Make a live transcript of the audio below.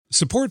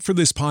Support for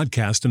this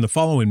podcast and the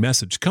following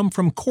message come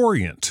from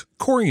Corient.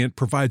 Corient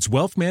provides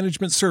wealth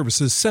management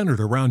services centered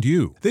around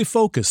you. They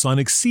focus on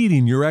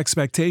exceeding your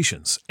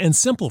expectations and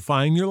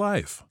simplifying your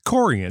life.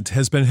 Corient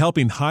has been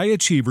helping high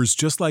achievers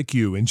just like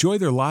you enjoy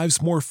their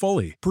lives more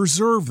fully,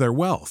 preserve their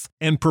wealth,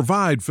 and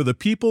provide for the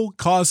people,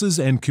 causes,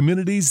 and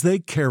communities they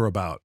care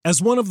about. As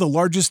one of the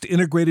largest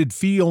integrated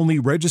fee-only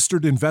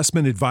registered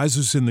investment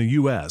advisors in the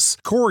U.S.,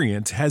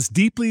 Corient has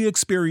deeply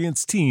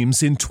experienced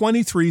teams in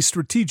 23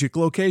 strategic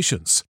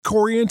locations.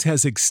 Corient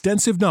has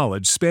extensive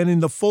knowledge spanning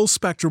the full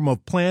spectrum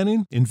of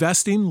planning,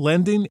 investing,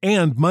 lending,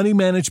 and money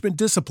management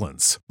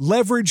disciplines.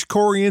 Leverage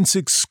Corient's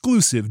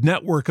exclusive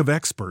network of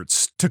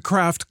experts to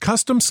craft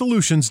custom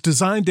solutions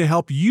designed to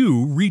help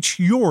you reach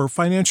your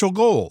financial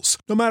goals,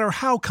 no matter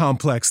how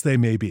complex they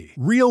may be.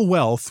 Real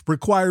wealth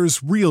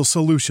requires real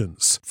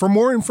solutions. For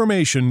more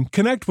information,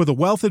 connect with a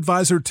wealth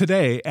advisor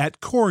today at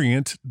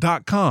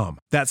Corient.com.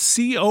 That's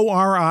Corient.com.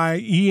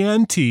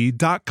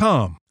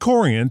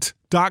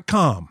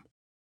 Corient.com.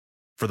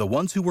 For the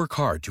ones who work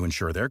hard to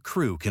ensure their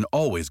crew can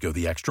always go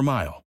the extra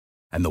mile,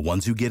 and the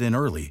ones who get in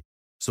early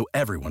so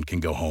everyone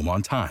can go home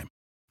on time,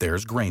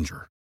 there's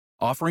Grainger,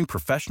 offering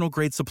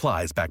professional-grade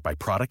supplies backed by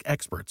product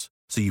experts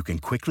so you can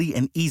quickly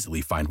and easily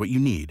find what you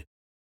need.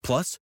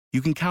 Plus,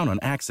 you can count on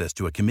access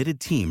to a committed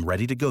team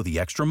ready to go the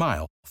extra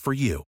mile for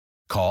you.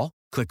 Call,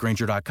 click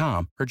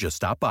Grainger.com, or just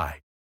stop by.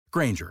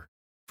 Grainger,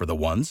 for the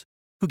ones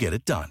who get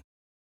it done.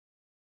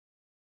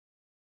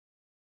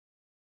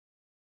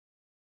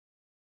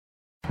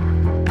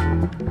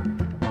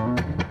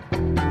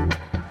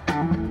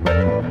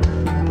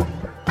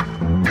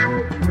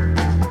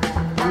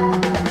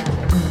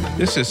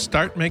 This is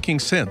Start Making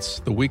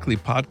Sense, the weekly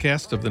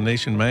podcast of The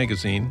Nation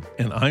magazine,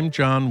 and I'm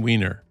John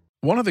Wiener.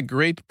 One of the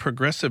great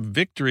progressive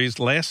victories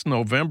last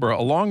November,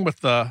 along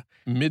with the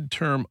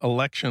midterm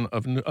election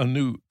of a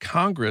new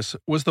Congress,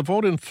 was the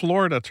vote in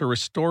Florida to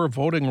restore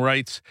voting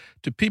rights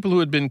to people who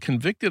had been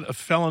convicted of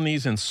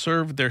felonies and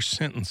served their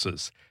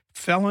sentences.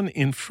 Felon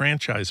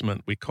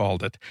enfranchisement, we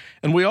called it.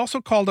 And we also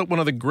called it one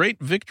of the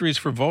great victories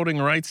for voting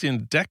rights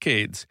in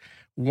decades.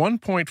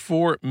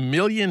 1.4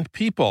 million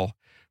people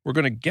were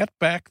going to get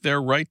back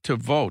their right to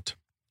vote.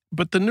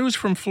 But the news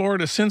from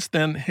Florida since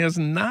then has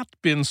not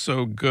been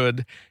so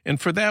good,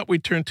 and for that we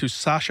turn to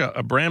Sasha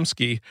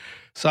Abramsky.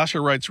 Sasha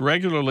writes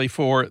regularly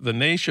for The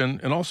Nation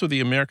and also The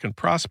American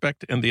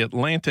Prospect and The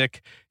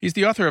Atlantic. He's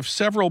the author of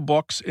several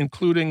books,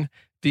 including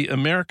The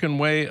American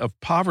Way of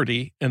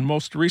Poverty, and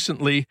most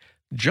recently,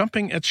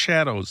 Jumping at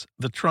Shadows,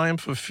 The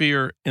Triumph of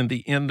Fear and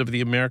the End of the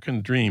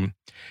American Dream.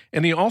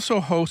 And he also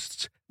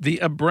hosts The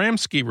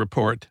Abramsky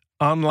Report,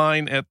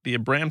 online at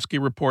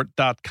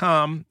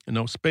theabramskyreport.com.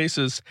 No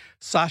spaces.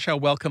 Sasha,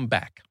 welcome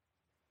back.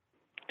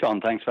 John,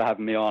 thanks for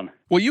having me on.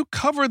 Well, you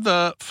covered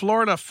the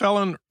Florida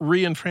felon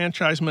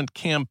reenfranchisement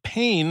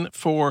campaign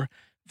for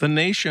The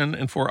Nation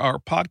and for our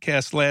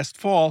podcast last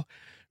fall.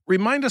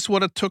 Remind us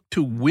what it took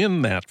to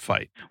win that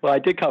fight. Well, I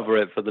did cover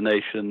it for The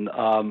Nation.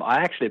 I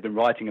actually have been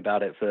writing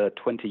about it for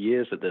 20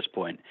 years at this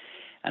point,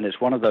 and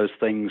it's one of those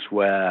things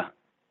where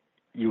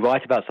you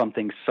write about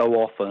something so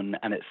often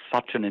and it's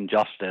such an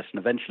injustice, and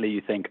eventually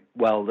you think,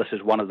 well, this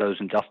is one of those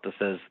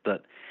injustices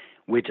that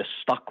we're just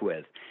stuck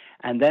with.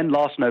 And then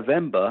last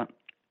November,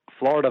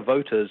 Florida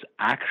voters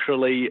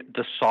actually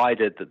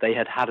decided that they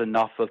had had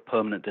enough of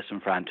permanent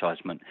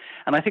disenfranchisement.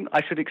 And I think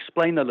I should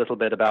explain a little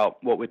bit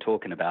about what we're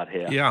talking about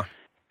here. Yeah.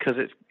 Because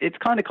it's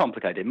kind of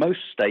complicated.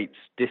 Most states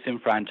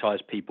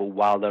disenfranchise people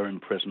while they're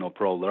in prison or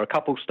parole. There are a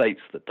couple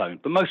states that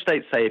don't. But most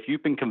states say if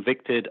you've been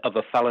convicted of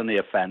a felony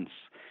offense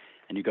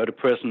and you go to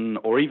prison,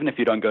 or even if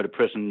you don't go to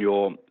prison,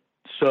 you're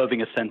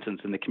serving a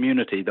sentence in the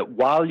community, that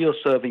while you're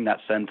serving that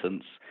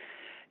sentence,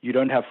 you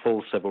don't have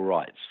full civil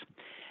rights.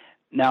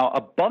 Now,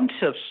 a bunch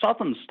of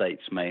southern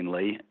states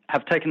mainly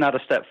have taken that a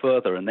step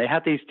further, and they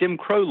had these Jim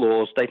Crow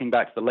laws dating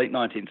back to the late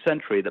 19th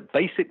century that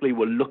basically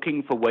were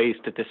looking for ways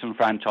to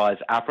disenfranchise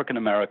African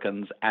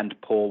Americans and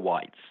poor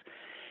whites.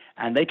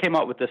 And they came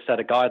up with this set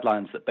of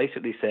guidelines that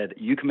basically said,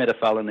 you commit a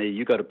felony,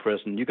 you go to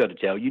prison, you go to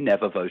jail, you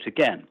never vote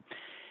again.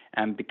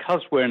 And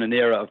because we're in an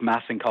era of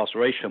mass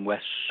incarceration where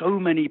so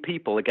many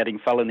people are getting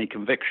felony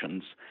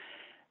convictions,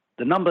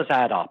 the numbers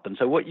add up. And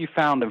so what you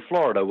found in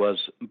Florida was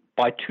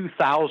by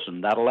 2000,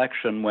 that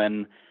election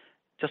when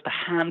just a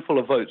handful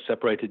of votes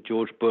separated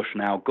George Bush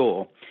and Al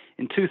Gore,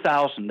 in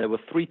 2000 there were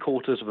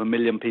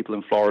 750,000 people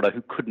in Florida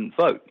who couldn't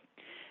vote.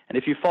 And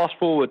if you fast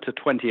forward to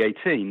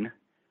 2018,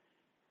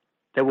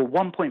 there were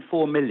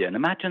 1.4 million.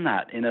 Imagine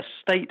that. In a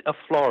state of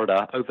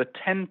Florida, over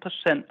 10%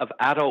 of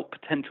adult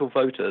potential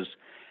voters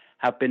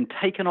have been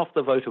taken off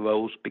the voter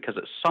rolls because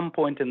at some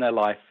point in their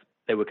life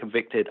they were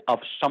convicted of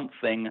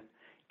something,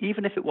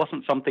 even if it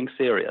wasn't something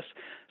serious.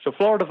 So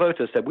Florida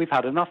voters said, we've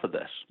had enough of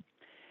this.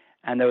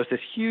 And there was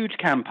this huge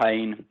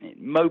campaign.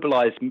 It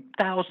mobilized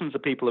thousands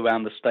of people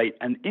around the state.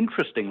 And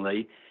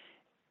interestingly,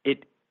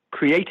 it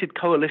created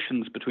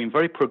coalitions between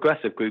very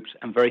progressive groups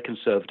and very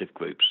conservative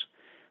groups.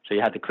 So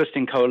you had the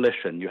Christian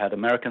Coalition, you had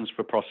Americans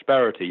for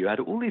Prosperity, you had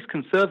all these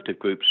conservative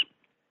groups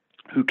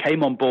who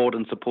came on board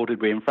and supported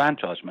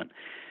reenfranchisement.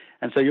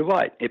 And so you're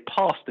right, it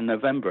passed in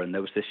November, and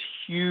there was this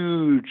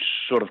huge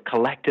sort of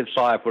collective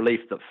sigh of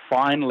relief that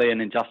finally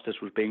an injustice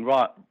was being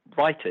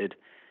righted.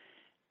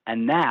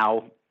 And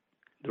now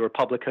the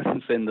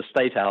Republicans in the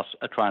State House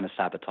are trying to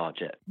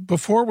sabotage it.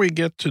 Before we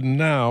get to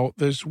now,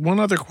 there's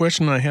one other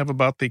question I have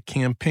about the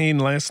campaign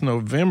last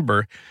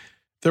November.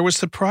 There was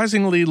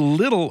surprisingly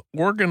little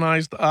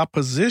organized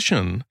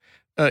opposition,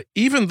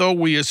 even though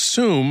we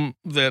assume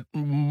that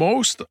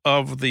most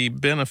of the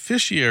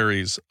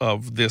beneficiaries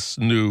of this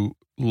new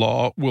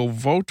law will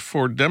vote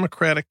for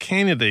Democratic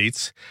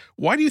candidates.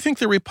 Why do you think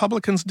the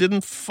Republicans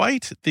didn't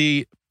fight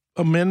the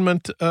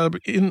amendment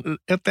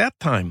at that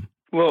time?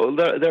 Well,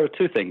 there are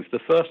two things. The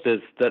first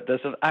is that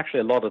there's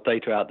actually a lot of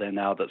data out there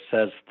now that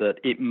says that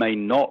it may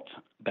not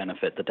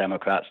benefit the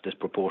Democrats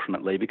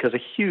disproportionately because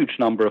a huge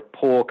number of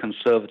poor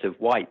conservative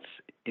whites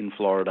in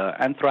Florida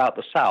and throughout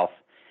the South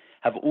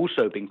have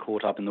also been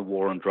caught up in the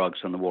war on drugs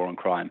and the war on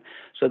crime.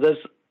 So there's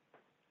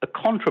a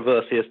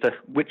controversy as to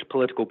which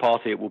political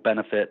party it will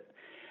benefit.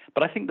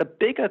 But I think the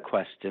bigger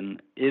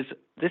question is,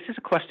 this is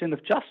a question of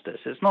justice.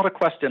 It's not a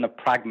question of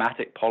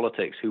pragmatic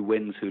politics, who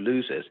wins, who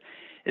loses.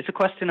 It's a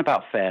question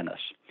about fairness.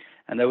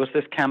 And there was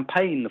this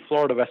campaign, the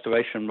Florida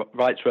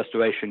Rights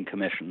Restoration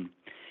Commission,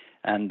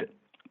 and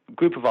a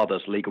group of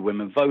others, League of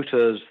Women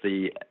Voters,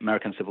 the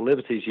American Civil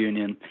Liberties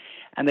Union,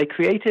 and they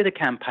created a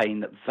campaign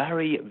that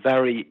very,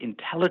 very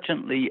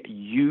intelligently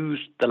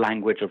used the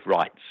language of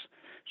rights.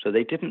 So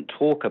they didn't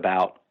talk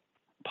about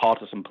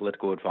partisan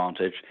political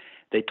advantage.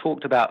 They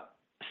talked about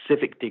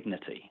civic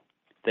dignity.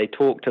 They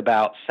talked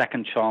about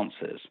second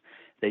chances.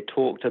 They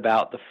talked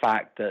about the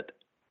fact that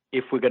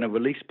if we're going to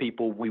release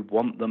people, we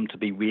want them to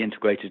be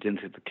reintegrated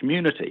into the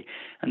community.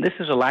 And this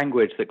is a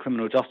language that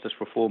criminal justice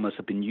reformers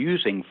have been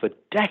using for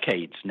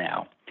decades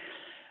now.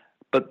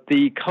 But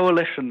the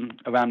coalition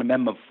around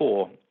Amendment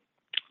 4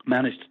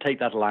 managed to take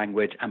that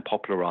language and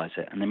popularize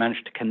it. And they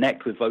managed to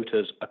connect with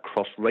voters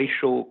across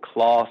racial,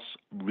 class,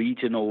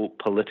 regional,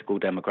 political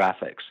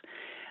demographics.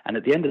 And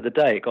at the end of the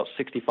day, it got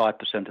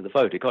 65% of the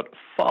vote. It got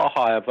far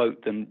higher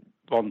vote than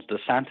Ron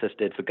DeSantis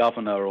did for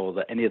governor or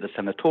that any of the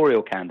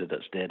senatorial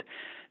candidates did.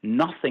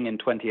 Nothing in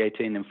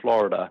 2018 in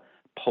Florida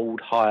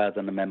polled higher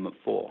than Amendment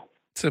 4.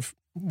 It's a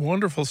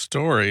wonderful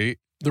story.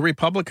 The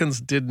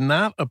Republicans did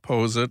not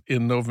oppose it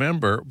in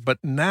November, but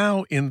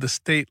now in the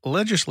state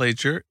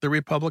legislature, the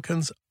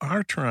Republicans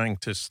are trying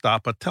to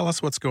stop it. Tell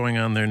us what's going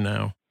on there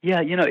now.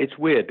 Yeah, it's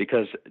weird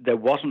because there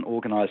wasn't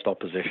organized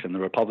opposition. The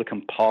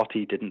Republican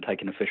Party didn't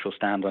take an official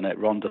stand on it.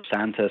 Ron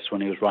DeSantis,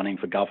 when he was running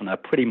for governor,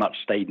 pretty much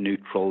stayed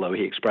neutral, though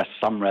he expressed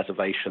some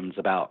reservations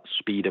about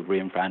speed of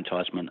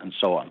reenfranchisement and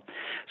so on.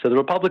 So the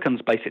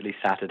Republicans basically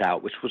sat it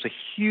out, which was a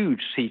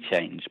huge sea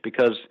change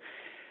because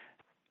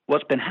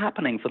what's been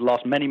happening for the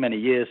last many, many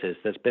years is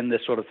there's been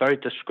this sort of very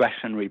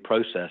discretionary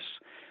process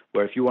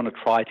where if you want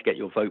to try to get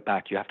your vote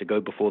back, you have to go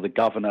before the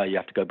governor, you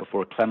have to go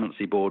before a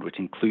clemency board, which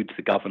includes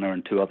the governor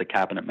and 2 other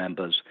cabinet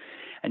members,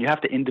 and you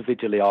have to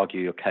individually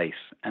argue your case.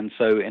 And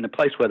so in a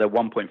place where there are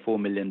 1.4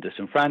 million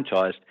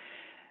disenfranchised,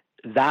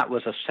 that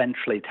was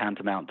essentially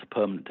tantamount to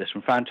permanent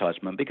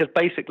disenfranchisement because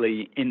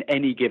basically in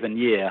any given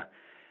year,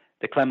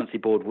 the clemency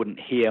board wouldn't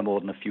hear more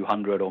than a few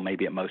hundred or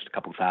maybe at most a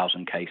couple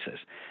thousand cases.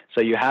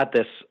 So you had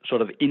this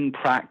sort of in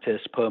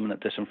practice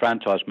permanent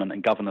disenfranchisement,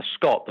 and Governor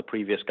Scott, the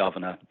previous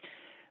governor,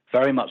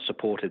 very much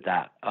supported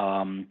that.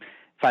 In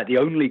fact, the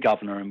only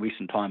governor in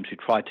recent times who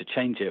tried to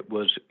change it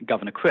was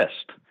Governor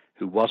Christ,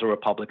 who was a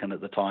Republican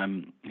at the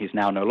time. He's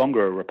now no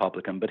longer a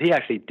Republican, but he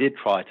actually did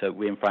try to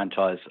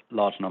reenfranchise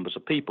large numbers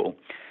of people.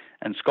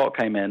 And Scott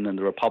came in, and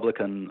the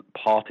Republican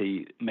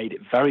Party made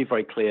it very,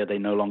 very clear they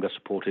no longer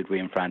supported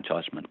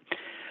reenfranchisement.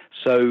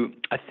 So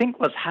I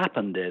think what's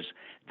happened is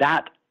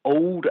that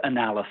old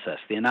analysis,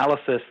 the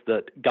analysis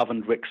that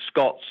governed Rick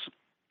Scott's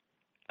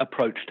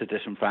approach to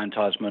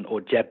disenfranchisement or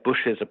Jeb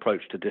Bush's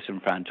approach to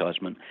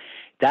disenfranchisement,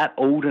 that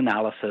old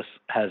analysis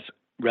has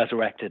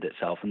resurrected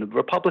itself. And the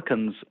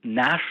Republicans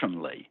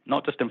nationally,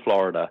 not just in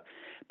Florida,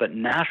 but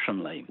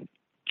nationally,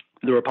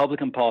 the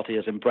Republican Party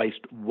has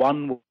embraced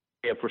one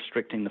way of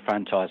restricting the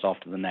franchise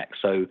after the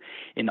next. So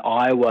in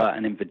Iowa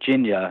and in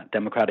Virginia,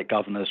 Democratic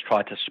governors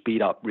tried to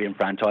speed up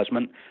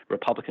reenfranchisement.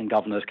 Republican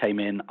governors came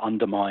in,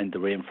 undermined the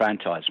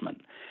reenfranchisement.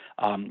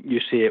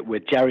 You see it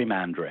with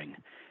gerrymandering.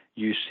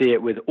 You see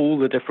it with all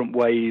the different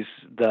ways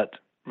that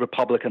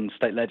Republican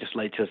state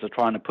legislatures are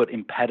trying to put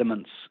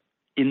impediments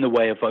in the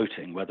way of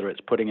voting, whether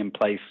it's putting in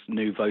place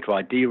new voter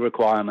ID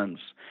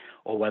requirements,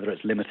 or whether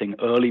it's limiting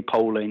early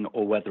polling,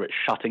 or whether it's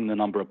shutting the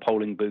number of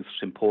polling booths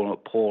in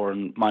poor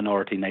and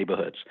minority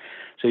neighborhoods.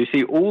 So you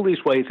see all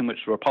these ways in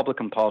which the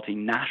Republican Party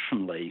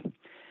nationally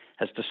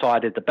has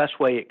decided the best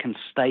way it can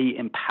stay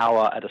in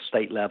power at a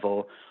state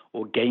level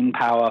or gain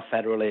power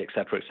federally, et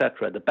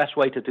cetera, the best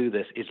way to do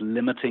this is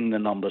limiting the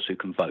numbers who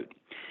can vote.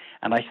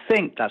 And I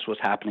think that's what's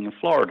happening in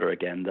Florida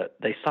again, that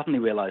they suddenly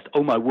realized,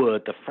 oh my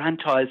word, the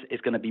franchise is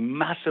going to be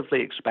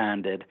massively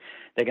expanded.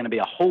 There are going to be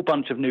a whole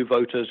bunch of new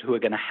voters who are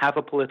going to have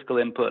a political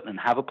input and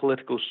have a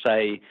political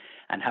say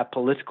and have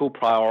political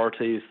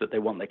priorities that they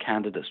want their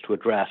candidates to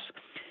address.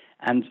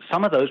 And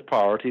some of those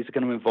priorities are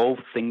going to involve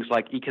things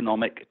like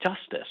economic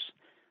justice.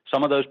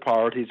 Some of those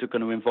priorities are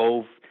going to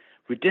involve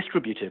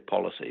redistributive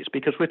policies,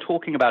 because we're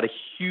talking about a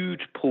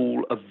huge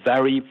pool of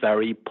very,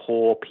 very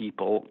poor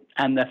people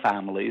and their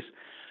families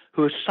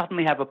who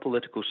suddenly have a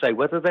political say.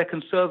 Whether they're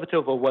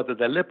conservative or whether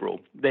they're liberal,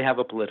 they have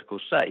a political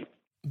say.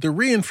 The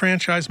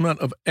reenfranchisement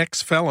of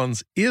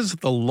ex-felons is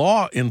the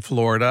law in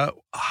Florida.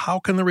 How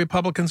can the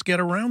Republicans get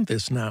around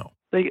this now?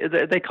 They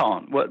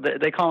can't.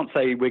 They can't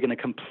say we're going to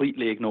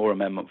completely ignore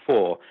Amendment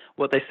 4.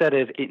 What they said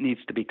is it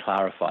needs to be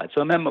clarified.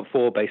 So Amendment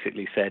 4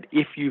 basically said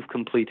if you've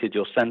completed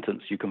your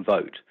sentence, you can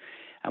vote.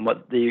 And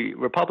what the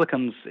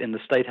Republicans in the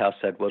State House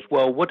said was,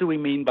 well, what do we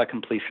mean by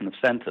completion of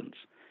sentence?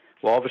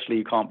 Well, obviously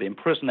you can't be in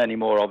prison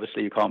anymore.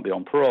 Obviously you can't be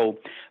on parole.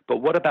 But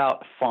what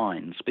about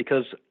fines?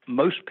 Because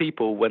most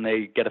people, when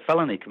they get a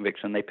felony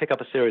conviction, they pick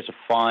up a series of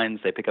fines.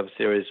 They pick up a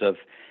series of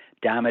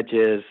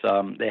damages.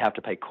 They have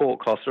to pay court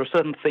costs. There are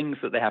certain things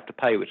that they have to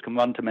pay which can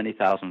run to many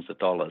thousands of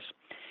dollars.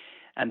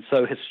 And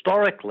so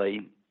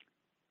historically,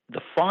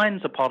 the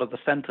fines are part of the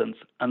sentence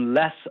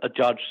unless a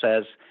judge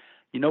says,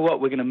 you know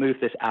what, we're going to move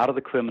this out of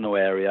the criminal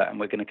area and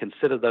we're going to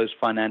consider those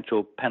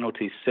financial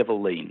penalties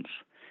civil liens,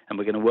 and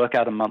we're going to work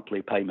out a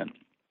monthly payment.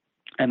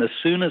 And as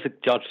soon as a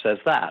judge says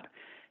that,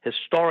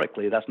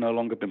 historically, that's no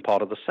longer been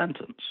part of the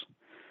sentence.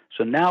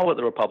 So now what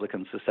the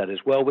Republicans have said is,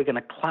 well, we're going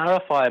to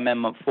clarify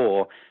Amendment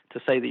 4 to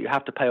say that you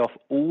have to pay off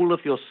all of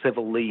your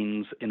civil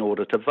liens in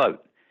order to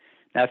vote.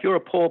 Now, if you're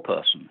a poor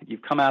person,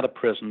 you've come out of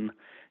prison,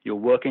 you're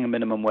working a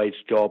minimum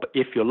wage job,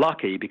 if you're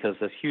lucky, because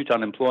there's huge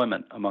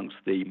unemployment amongst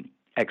the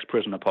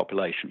ex-prisoner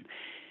population,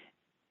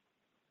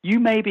 you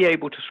may be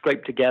able to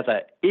scrape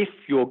together, if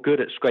you're good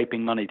at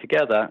scraping money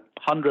together,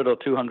 $100 or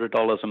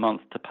 $200 a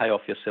month to pay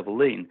off your civil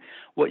lien.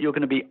 What you're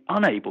going to be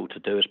unable to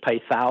do is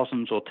pay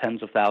thousands or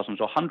tens of thousands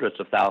or hundreds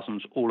of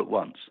thousands all at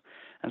once.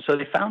 And so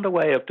they found a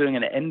way of doing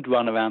an end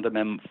run around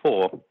Amendment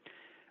 4,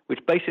 which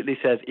basically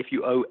says if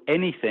you owe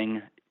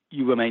anything,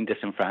 you remain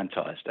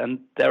disenfranchised. And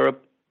there are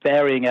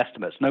varying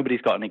estimates.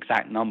 Nobody's got an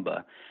exact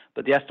number.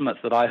 But the estimates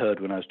that I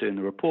heard when I was doing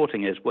the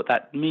reporting is what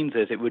that means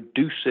is it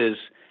reduces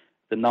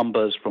the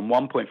numbers from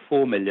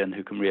 1.4 million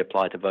who can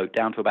reapply to vote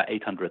down to about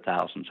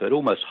 800,000. So it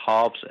almost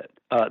halves it.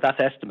 That's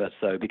estimates,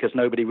 though, because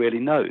nobody really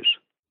knows.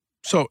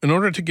 So in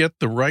order to get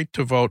the right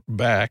to vote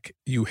back,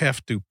 you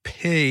have to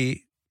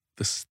pay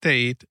the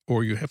state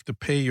or you have to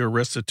pay your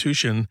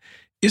restitution.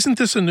 Isn't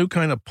this a new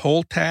kind of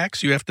poll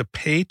tax? You have to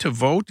pay to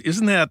vote?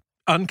 Isn't that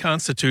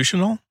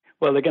unconstitutional?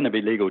 Well, they're going to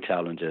be legal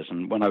challenges.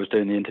 And when I was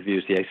doing the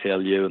interviews, the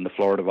ACLU and the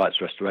Florida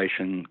Rights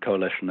Restoration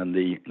Coalition and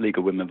the League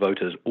of Women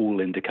Voters all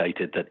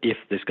indicated that if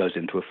this goes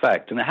into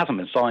effect, and it hasn't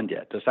been signed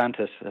yet,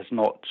 DeSantis has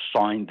not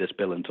signed this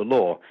bill into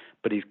law,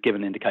 but he's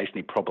given indication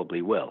he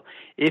probably will.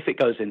 If it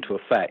goes into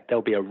effect,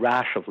 there'll be a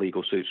rash of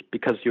legal suits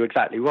because you're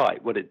exactly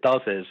right. What it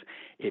does is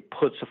it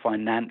puts a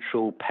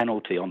financial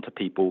penalty onto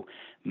people,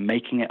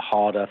 making it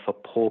harder for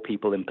poor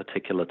people in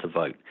particular to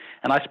vote.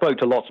 And I spoke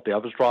to lots of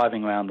people. I was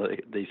driving around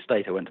the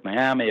state. I went to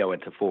Miami, I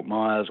went to Fort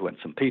Myers, went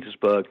to St.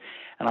 Petersburg,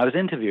 and I was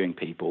interviewing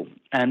people.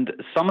 And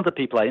some of the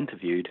people I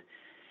interviewed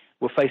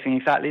were facing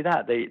exactly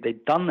that.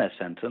 They'd done their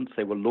sentence.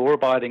 They were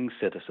law-abiding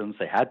citizens.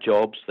 They had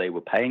jobs. They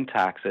were paying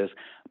taxes,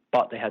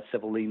 but they had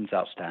civil liens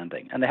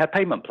outstanding. And they had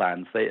payment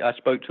plans. I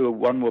spoke to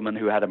one woman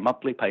who had a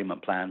monthly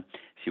payment plan.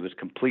 She was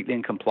completely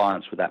in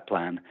compliance with that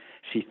plan.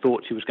 She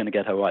thought she was going to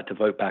get her right to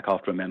vote back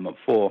after Amendment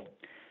 4.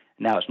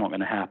 Now it's not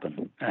going to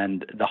happen.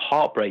 And the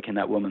heartbreak in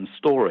that woman's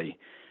story,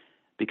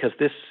 because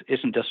this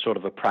isn't just sort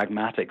of a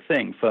pragmatic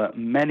thing. For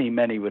many,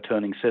 many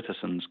returning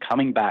citizens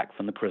coming back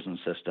from the prison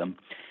system,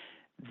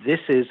 this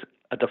is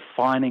a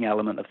defining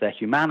element of their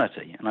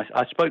humanity. And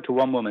I spoke to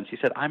one woman. She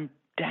said, I'm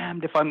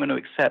damned if I'm going to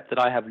accept that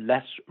I have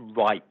less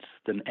rights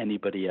than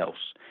anybody else.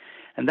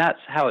 And that's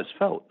how it's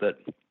felt, that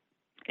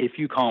if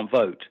you can't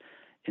vote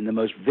in the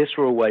most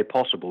visceral way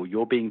possible,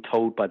 you're being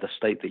told by the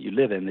state that you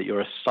live in that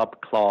you're a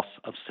subclass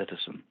of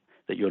citizen,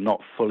 that you're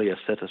not fully a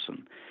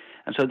citizen.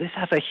 And so this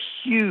has a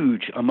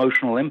huge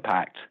emotional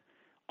impact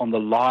on the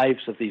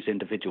lives of these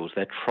individuals.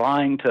 They're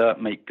trying to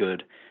make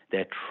good.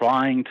 They're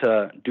trying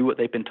to do what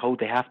they've been told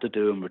they have to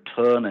do and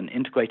return and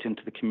integrate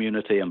into the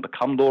community and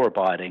become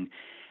law-abiding.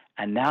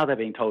 And now they're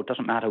being told it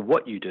doesn't matter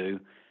what you do,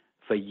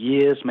 for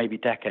years, maybe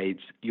decades,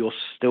 you're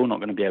still not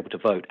going to be able to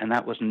vote. And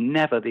that was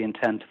never the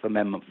intent of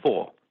Amendment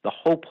 4. The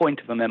whole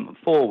point of Amendment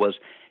 4 was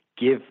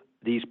give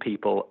these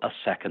people a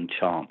second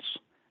chance.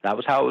 That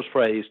was how it was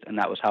phrased, and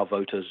that was how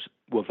voters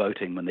were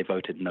voting when they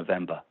voted in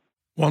November.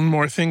 One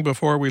more thing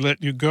before we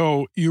let you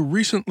go. You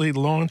recently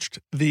launched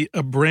the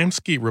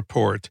Abramsky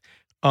Report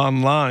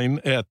online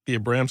at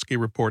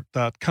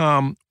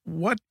theabramskyreport.com.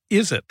 What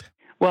is it?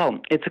 Well,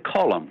 it's a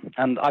column,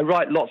 and I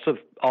write lots of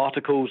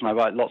articles and I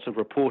write lots of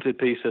reported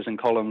pieces and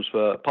columns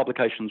for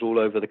publications all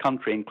over the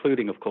country,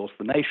 including, of course,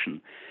 The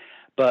Nation.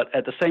 But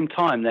at the same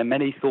time, there are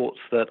many thoughts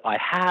that I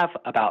have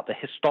about the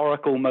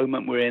historical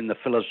moment we're in, the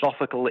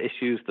philosophical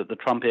issues that the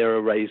Trump era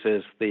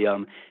raises,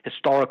 the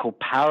historical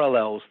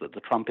parallels that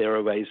the Trump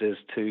era raises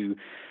to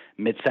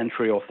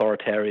mid-century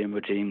authoritarian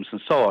regimes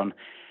and so on.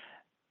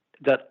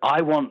 that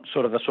I want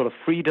sort of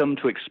freedom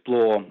to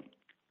explore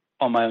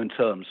on my own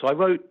terms. So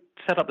I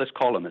set up this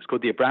column. It's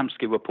called the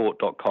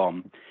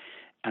Abramskyreport.com,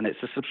 and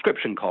it's a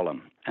subscription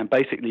column. And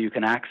basically you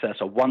can access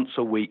a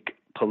once-a-week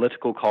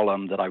political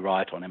column that I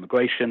write on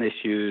immigration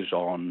issues,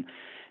 on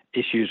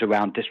issues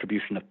around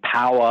distribution of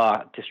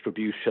power,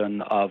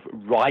 distribution of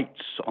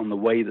rights, on the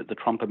way that the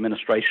Trump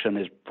administration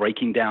is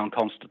breaking down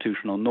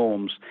constitutional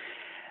norms.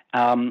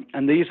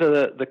 And these are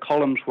the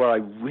columns where I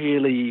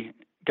really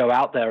go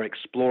out there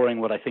exploring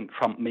what I think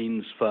Trump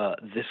means for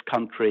this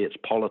country, its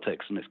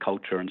politics and its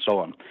culture and so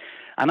on.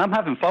 And I'm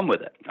having fun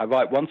with it. I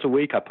write once a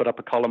week. I put up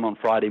a column on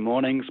Friday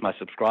mornings. My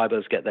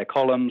subscribers get their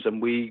columns,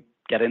 and we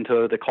get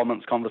into the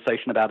comments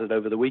conversation about it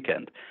over the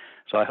weekend.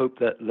 So I hope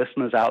that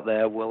listeners out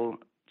there will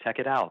check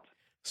it out.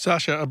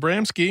 Sasha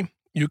Abramsky,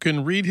 you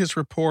can read his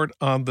report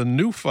on the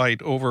new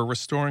fight over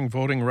restoring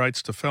voting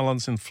rights to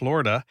felons in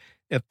Florida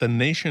at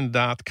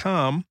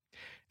thenation.com.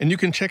 And you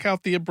can check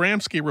out the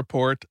Abramsky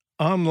Report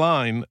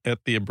online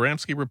at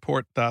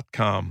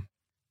theabramskyreport.com.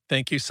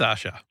 Thank you,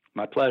 Sasha.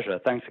 My pleasure.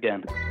 Thanks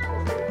again.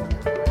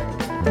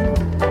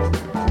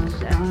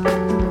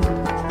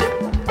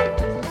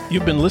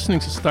 You've been listening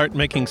to Start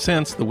Making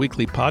Sense, the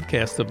weekly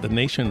podcast of The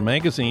Nation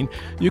magazine.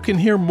 You can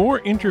hear more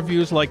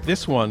interviews like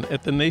this one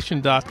at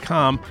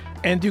thenation.com,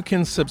 and you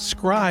can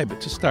subscribe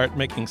to Start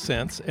Making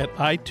Sense at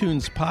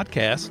iTunes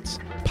Podcasts,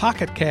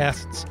 Pocket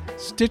Casts,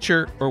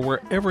 Stitcher, or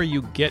wherever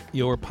you get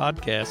your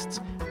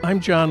podcasts. I'm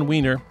John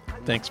Wiener.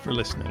 Thanks for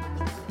listening.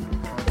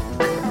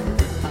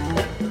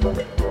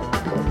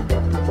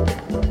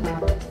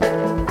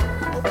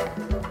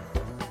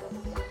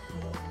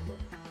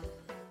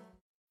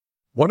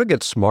 Want to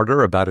get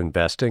smarter about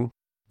investing?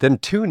 Then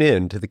tune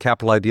in to the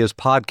Capital Ideas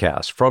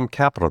podcast from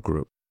Capital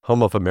Group,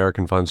 home of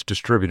American Funds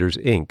Distributors,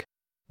 Inc.,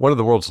 one of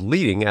the world's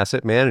leading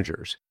asset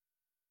managers.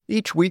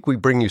 Each week, we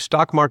bring you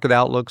stock market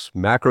outlooks,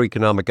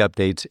 macroeconomic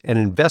updates, and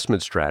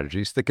investment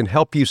strategies that can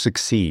help you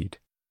succeed.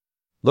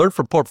 Learn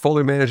from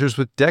portfolio managers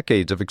with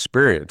decades of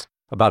experience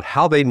about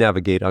how they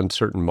navigate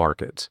uncertain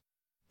markets.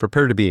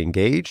 Prepare to be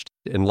engaged,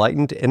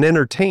 enlightened, and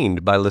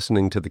entertained by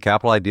listening to the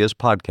Capital Ideas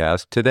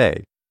podcast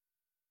today.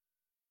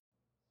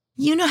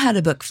 You know how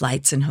to book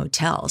flights and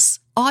hotels.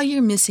 All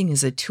you're missing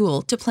is a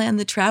tool to plan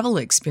the travel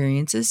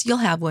experiences you'll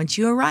have once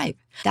you arrive.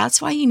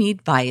 That's why you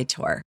need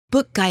Viator.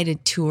 Book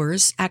guided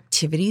tours,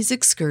 activities,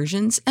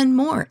 excursions, and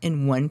more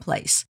in one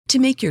place to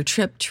make your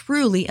trip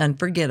truly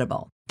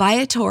unforgettable.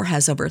 Viator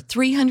has over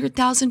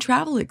 300,000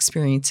 travel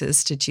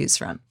experiences to choose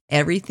from.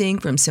 Everything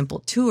from simple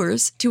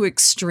tours to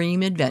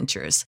extreme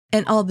adventures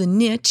and all the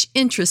niche,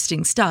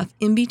 interesting stuff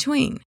in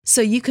between.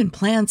 So you can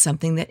plan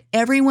something that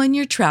everyone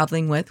you're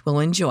traveling with will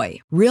enjoy.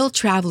 Real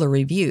traveler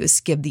reviews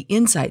give the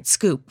inside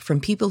scoop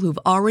from people who've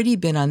already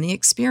been on the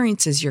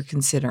experiences you're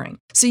considering.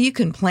 So you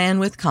can plan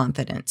with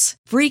confidence.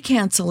 Free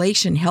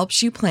cancellation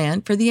helps you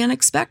plan for the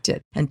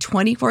unexpected. And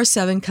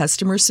 24/7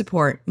 customer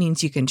support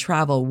means you can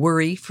travel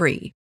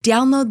worry-free.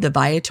 Download the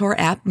Viator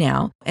app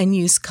now and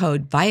use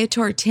code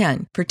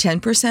Viator10 for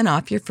 10%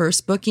 off your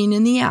first booking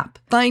in the app.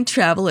 Find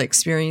travel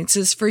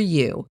experiences for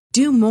you.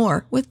 Do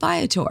more with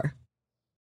Viator.